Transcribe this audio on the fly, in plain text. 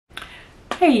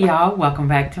Hey y'all, welcome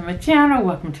back to my channel.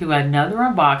 Welcome to another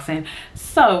unboxing.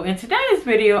 So in today's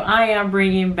video, I am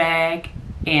bringing back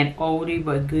an oldie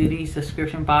but goodie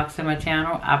subscription box to my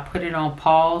channel. I put it on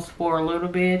pause for a little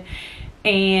bit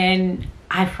and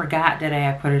I forgot that I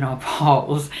had put it on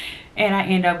pause, and I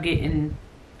ended up getting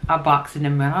a box in the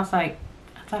mail. I was like,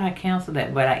 I thought I canceled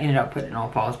that, but I ended up putting it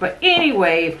on pause. But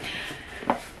anyway,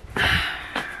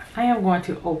 I am going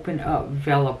to open up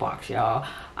Vellabox, y'all.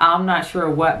 I'm not sure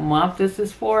what month this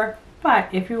is for, but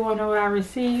if you want to know what I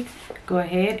received, go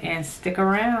ahead and stick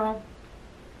around.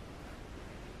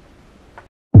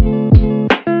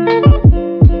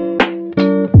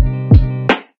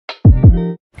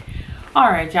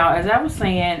 Alright y'all, as I was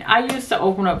saying, I used to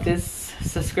open up this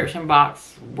subscription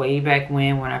box way back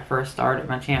when I first started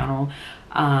my channel.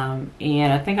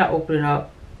 And I think I opened it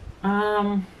up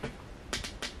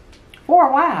for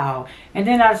a while, and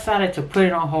then I decided to put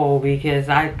it on hold because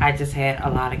I just had a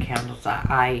lot of candles.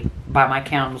 I buy my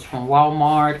candles from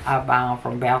Walmart. I buy them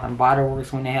from Bath and Body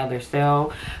Works when they have their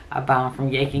sale. I buy them from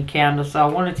Yakin Candles. So I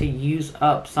wanted to use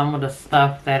up some of the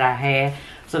stuff that I had,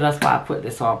 so that's why I put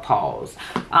this on pause.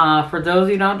 For those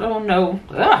of you that don't know,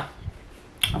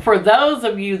 for those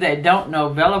of you that don't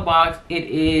know, Vellabox, it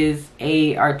is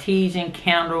a artesian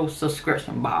candle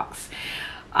subscription box.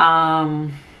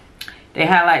 They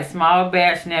highlight small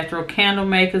batch natural candle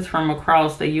makers from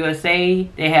across the USA.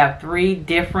 They have 3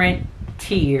 different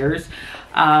tiers.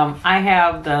 I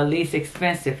have the least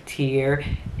expensive tier,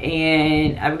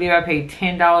 and I believe I paid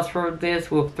 $10 for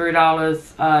this with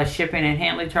 $3 shipping and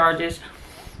handling charges.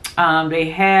 They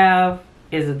have,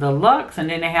 is it the Deluxe, and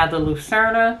then they have the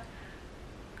Lucerna,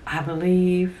 I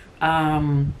believe.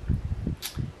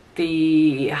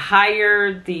 The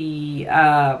higher the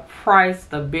price,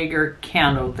 the bigger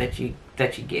candle that you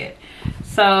get.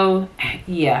 So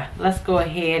yeah, let's go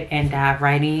ahead and dive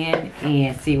right in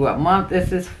and see what month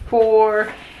this is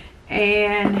for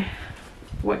and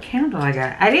what candle I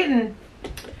got. I didn't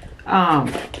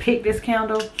pick this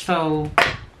candle, so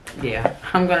yeah,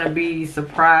 I'm gonna be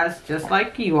surprised just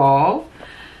like you all.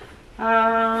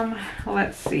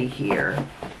 Let's see here.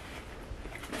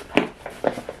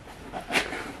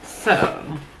 So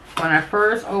when I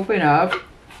first open up,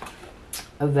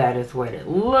 that is what it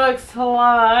looks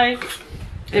like.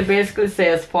 It basically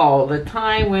says fall, the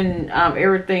time when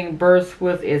everything bursts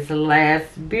with its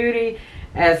last beauty,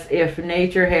 as if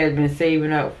nature had been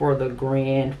saving up for the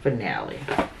grand finale.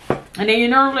 And then you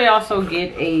normally also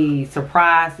get a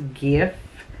surprise gift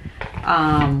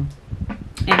in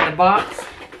the box.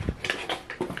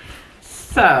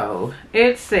 So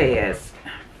it says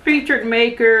featured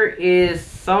maker is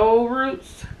Soul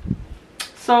Roots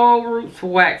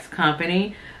Wax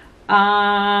Company.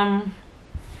 That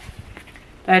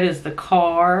is the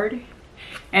card.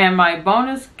 And my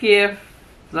bonus gift,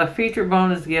 the featured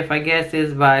bonus gift, I guess,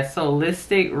 is by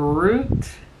Solistic Root.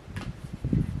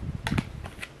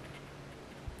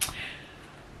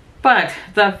 But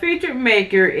the featured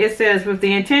maker, it says, with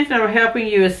the intention of helping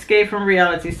you escape from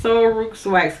reality, Soul Roots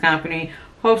Wax Company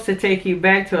hopes to take you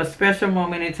back to a special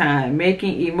moment in time,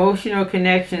 making emotional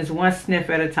connections one sniff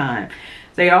at a time.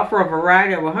 They offer a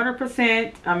variety of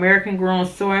 100% American-grown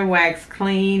soy wax,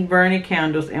 clean, burning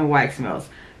candles and wax melts.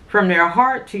 From their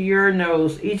heart to your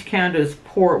nose, each candle is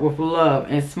poured with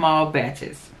love in small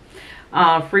batches.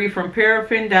 Free from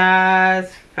paraffin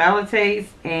dyes, phthalates,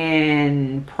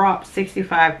 and Prop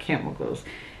 65 chemicals.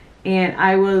 And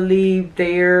I will leave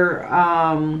their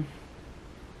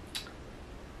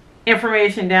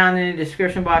information down in the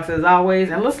description box as always.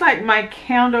 And looks like my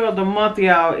candle of the month,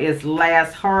 y'all, is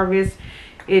Last Harvest.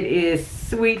 It is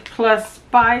Sweet Plus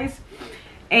Spice.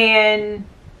 And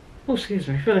oh, excuse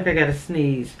me, I feel like I gotta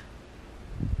sneeze.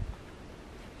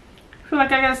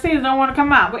 Don't want to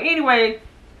come out. But anyway,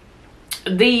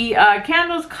 the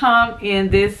candles come in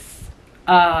this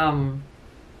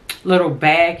little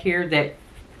bag here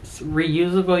that's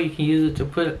reusable. You can use it to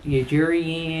put your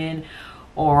jewelry in,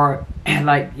 or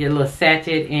like your little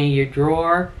sachet in your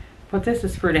drawer. But this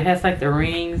is pretty. It has like the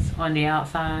rings on the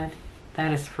outside.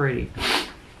 That is pretty.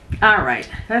 All right,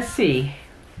 let's see.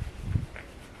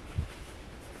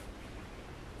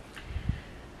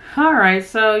 All right,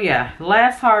 so yeah,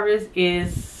 Last Harvest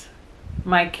is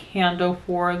my candle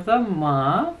for the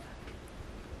month.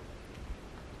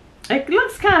 It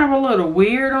looks kind of a little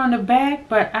weird on the back,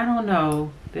 but I don't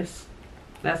know. That's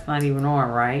not even on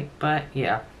right, but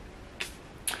yeah.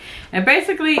 And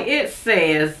basically it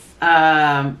says,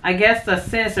 I guess the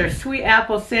scents are sweet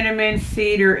apple, cinnamon,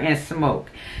 cedar, and smoke.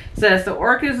 It says the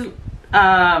orchids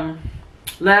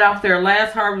let off their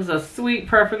last harvest of sweet,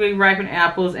 perfectly ripened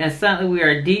apples, and suddenly we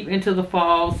are deep into the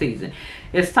fall season.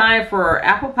 It's time for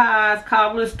apple pies,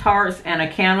 cobblers, tarts, and a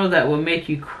candle that will make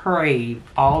you crave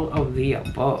all of the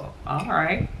above. All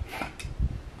right.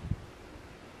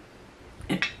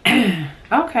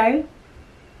 Okay.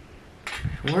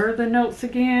 Where are the notes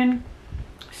again?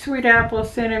 Sweet apple,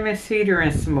 cinnamon, cedar,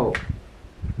 and smoke.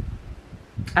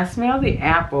 I smell the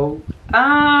apple.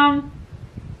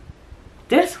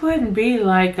 This wouldn't be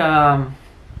like,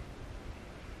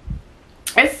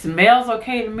 it smells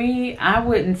okay to me. I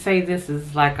wouldn't say this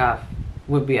is like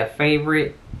would be a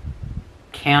favorite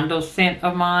candle scent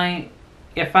of mine.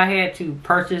 If I had to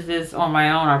purchase this on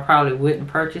my own, I probably wouldn't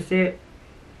purchase it.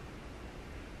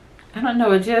 I don't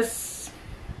know,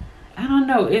 I don't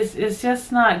know, it's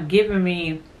just not giving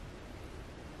me,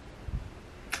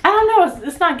 I don't know,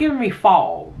 it's not giving me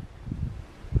fall.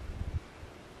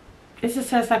 It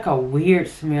just has like a weird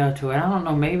smell to it. I don't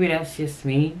know, maybe that's just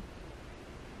me.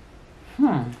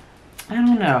 I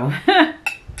don't know.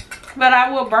 But I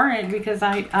will burn it because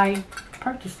I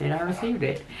purchased it, I received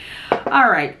it.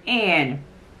 Alright, and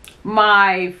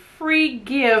my free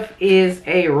gift is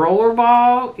a roller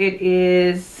ball. It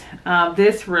is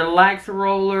this relax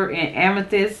roller in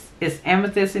amethyst. It's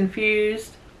amethyst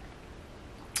infused,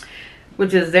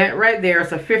 which is that right there.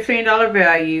 It's a $15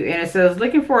 value, and it says,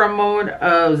 looking for a moment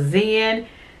of zen,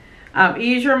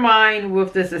 ease your mind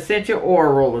with this essential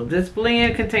oil roller. This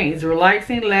blend contains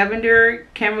relaxing lavender,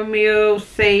 chamomile,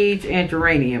 sage, and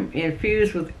geranium,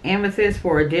 infused with amethyst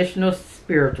for additional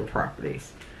spiritual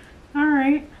properties. All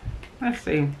right, let's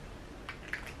see.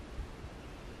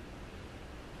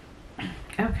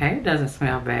 Okay, it doesn't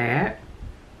smell bad.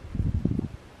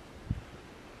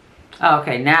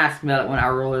 Okay, now I smell it when I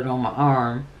roll it on my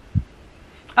arm.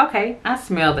 Okay, I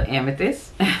smell the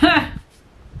amethyst.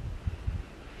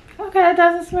 Okay, it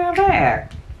doesn't smell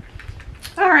bad.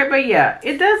 Alright, but yeah,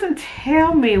 it doesn't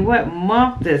tell me what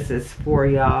month this is for,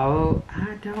 y'all.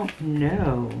 I don't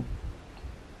know.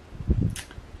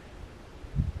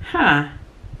 Huh.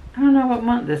 I don't know what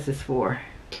month this is for.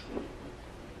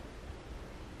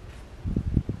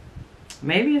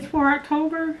 Maybe it's for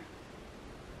October?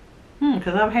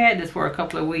 Because I've had this for a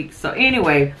couple of weeks. So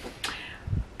anyway,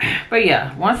 but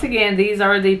yeah, once again, these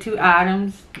are the two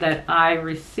items that I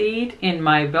received in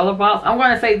my Vellabox. I'm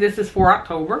going to say this is for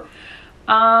October.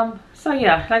 So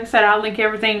yeah, like I said, I'll link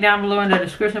everything down below in the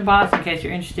description box in case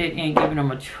you're interested in giving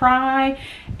them a try.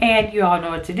 And you all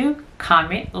know what to do.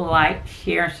 Comment, like,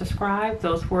 share, and subscribe.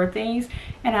 Those 4 things.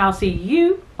 And I'll see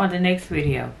you on the next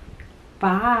video.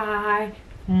 Bye.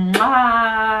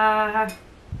 Mwah.